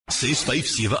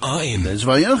657 AM. Dis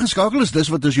waar jy ingeskakel is, dis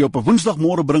wat ons jou op 'n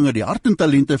Woensdagmôre bring uit die hart en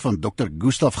talente van Dr.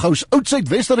 Gustav Gous.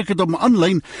 Oud-Suidwester, ek het hom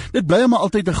aanlyn. Dit bly maar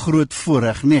altyd 'n groot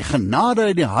voorreg, nee, genade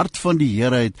uit die hart van die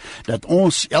Here uit, dat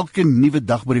ons elke nuwe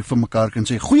dagbreek vir mekaar kan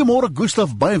sê. Goeiemôre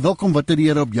Gustav, baie welkom. Wat het die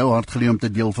Here op jou hart gelê om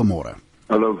te deel vanmôre?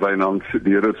 Hallo Wynand,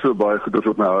 die Here het so baie goed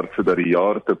op my hart sodat die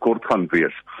jaar te kort gaan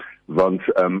wees. Want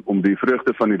om die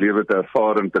vreugde van die lewe te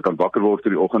ervaar en te kan wakker word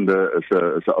in die oggende is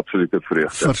 'n absolute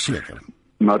vreugde. Verseker.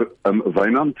 Maar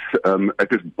Wynand,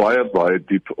 ek is baie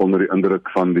diep onder die indruk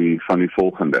van die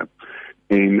volgende.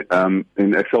 En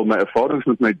ek sal my ervarings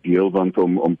met my deel, want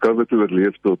om COVID te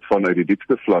oorleef tot vanuit die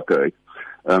diepste vlakke uit,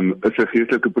 is 'n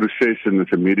geestelike proses en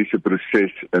is 'n mediese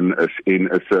proses en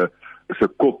is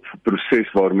 'n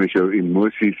kopproses waarmee jy jou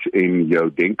emosies en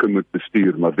jou denke moet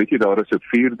bestuur. Maar weet jy, daar is 'n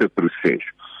vierde proses.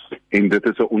 En dit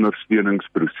is 'n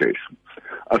ondersteuningsproses.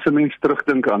 As 'n mens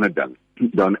terugdink aan 'n ding,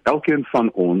 dan elkeen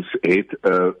van ons het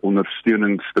 'n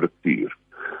ondersteuningsstruktuur.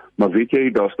 Maar weet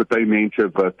jy, daar's baie mense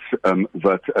wat 'n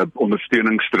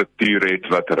ondersteuningsstruktuur het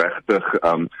wat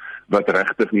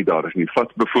regtig nie daar is nie.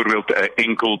 Vat byvoorbeeld 'n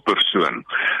enkel persoon.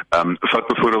 Vat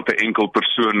byvoorbeeld 'n enkel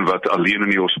persoon wat alleen in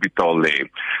die hospitaal lê.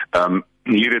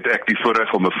 Hier het ek die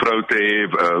voorreg om 'n vrou te hê,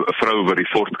 'n vrou wat die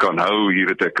fort kan hou. Hier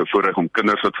het ek 'n voorreg om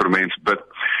kinders wat vir mense bid.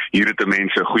 Hier het 'n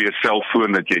mens 'n goeie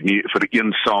selfoon dat jy nie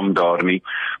vereensaam daar nie.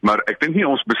 Maar ek dink nie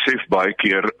ons besef baie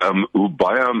keer hoe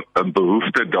baie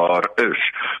behoefte daar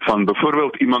is van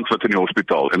byvoorbeeld iemand wat in die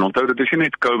hospitaal. En onthou, dit is nie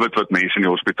net COVID wat mense in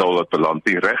die hospitaal laat beland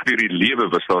nie. Reg deur die lewe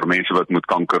was daar mense wat met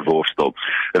kanker worstel.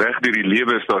 Reg deur die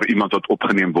lewe is daar iemand wat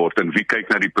opgeneem word en wie kyk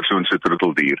na die persoon se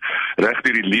troeteldier. Reg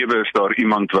deur die lewe is daar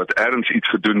iemand wat erns iets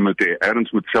gedoen moet hê.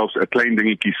 Erns moet selfs 'n klein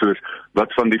dingetjie soos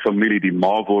wat van die familie, die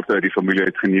ma word uit die familie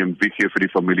uitgeneem, wie gee vir die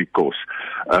familie kos.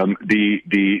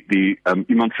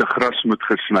 Iemand se gras moet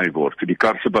gesny word. Die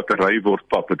kar se battery word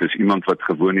pap. Dit is iemand wat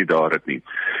gewoon nie daar het nie.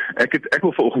 Ek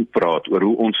wil vanoggend praat oor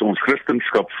hoe ons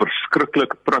Christendom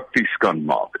verskriklik prakties kan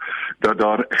maak. Dat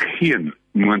daar geen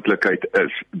moontlikheid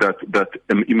is dat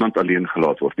iemand alleen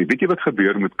gelaat word nie. Weet jy wat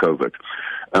gebeur met COVID?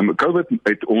 COVID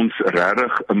het ons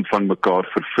regtig van mekaar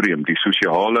vervreem. Die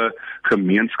sosiale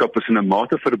gemeenskap is in 'n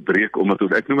mate verbreek omdat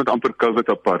ek noem dit amper COVID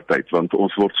apartheid, want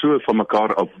ons word so van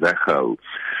mekaar af weggehou.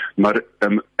 Maar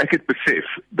ek het besef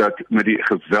dat met die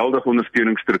geweldige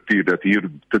ondersteuningsstruktuur dat hier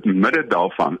tot midde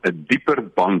daarvan 'n dieper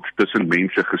band tussen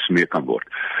mense gesmee kan word.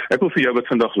 Ek wil vir jou wat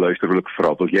vandag luister, wil ek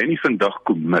vra, wil jy nie vandag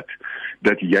commit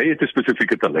dat jy het 'n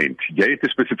spesifieke talent, jy het 'n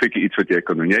spesifieke iets wat jy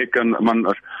kan doen. Jy kan, man,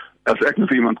 as ek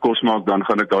vir iemand kos maak, dan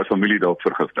gaan ek daai familie dalk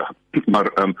vergiftig.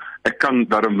 Maar ek kan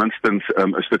daarom minstens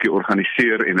 'n stukkie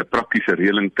organiseer en 'n praktiese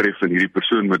reëling tref en hierdie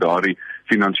persoon met daardie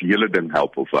finansiële ding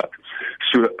help of wat.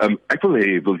 So ek wil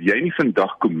hê, wil jy nie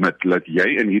vandag commit dat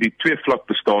jy in hierdie twee vlak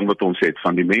bestaan wat ons het,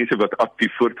 van die mense wat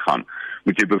aktief voortgaan,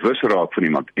 moet jy bewus raak van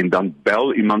iemand en dan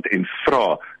bel iemand en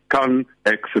vra, kan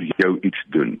ek vir jou iets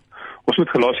doen? Ons moet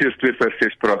Galasiërs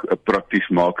 2:6 prakties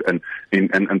maak in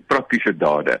praktiese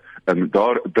dade.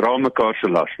 Daar dra mekaar se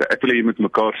laste. Ek wil hê jy moet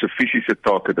mekaar se fisiese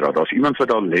take dra. Daar's iemand wat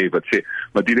daar lê wat sê,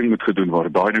 maar die ding moet gedoen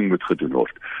word, daai ding moet gedoen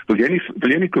word. Wil jy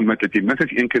nie commit dat jy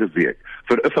minstens een keer 'n week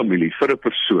vir 'n familie, vir 'n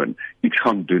persoon iets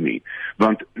gaan doen nie?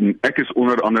 Want ek is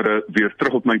onder andere weer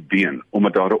terug op my been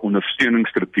omdat daar 'n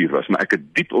ondersteuningsstruktuur was, maar ek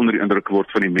het diep onder die indruk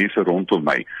geword van die mense rondom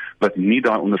my wat nie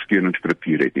daai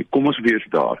ondersteuningsstruktuur het nie. Kom ons wees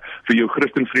daar vir jou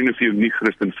Christenvriende, vir jou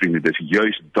nie-Christenvriende. Dis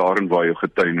juist daarin waar jou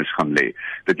getuienis gaan lê,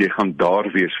 dat jy gaan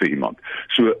daar wees vir iemand.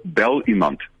 So bel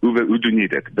iemand. Hoe doen jy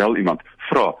dit? Bel iemand.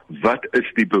 Vra, wat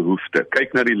is die behoefte?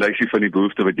 Kyk na die lysie van die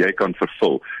behoefte wat jy kan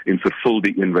vervul en vervul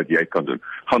die een wat jy kan doen.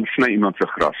 Gaan sny iemand se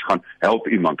gras, gaan help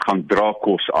iemand, gaan dra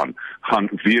kos aan, gaan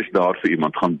wees daar vir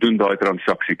iemand, gaan doen daai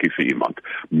transaksietjie vir iemand.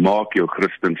 Maak jou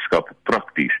Christendom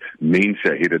prakties.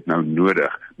 Mense het dit nou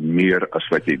nodig, meer as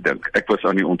wat jy dink. Ek was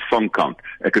aan die ontvangkant.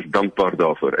 Ek is dankbaar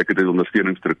daarvoor. Ek het 'n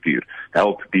ondersteuningsstruktuur.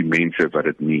 Help die mense wat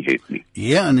dit nie het nie.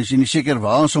 Ja, en as jy nie seker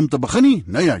waar is om te begin nie,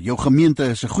 nou ja, jou gemeente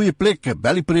is 'n goeie plek.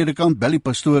 Bel die predikant, bel die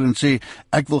pastoor en sê,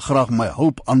 ek wil graag my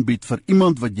hulp aanbied vir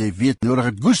iemand wat jy weet nodig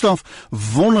het. Gustav,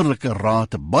 wonderlike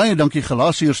raad. Baie dankie.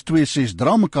 Galasiërs 2:6,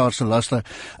 dra mekaar se laste.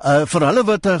 Vir hulle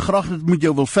wat graag dit met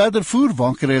jou wil verder voer,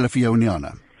 waar kry hulle vir jou in die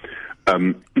hande?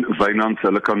 Wynand,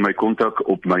 hulle kan my kontak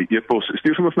op my e-pos.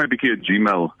 Stuur sommer vir my 'n bietjie 'n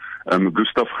Gmail,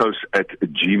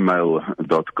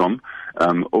 gustavgous@gmail.com.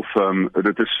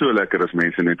 Dit is so lekker as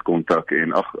mense net kontak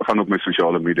en gaan op my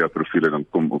sosiale media profiele, dan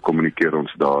kommunikeer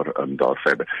ons daar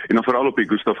verder. En dan veral op die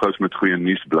Gustav Gous met goeie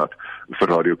nuusblad vir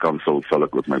Radio Kansel sal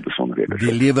ek ook my besonderhede sê.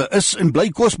 Die lewe is en bly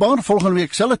kosbaar. Volgende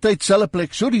week selfde tyd, selfde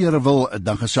plek, so die Here wil,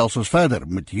 dan gesels ons verder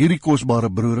met hierdie kosbare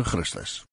broer Christus.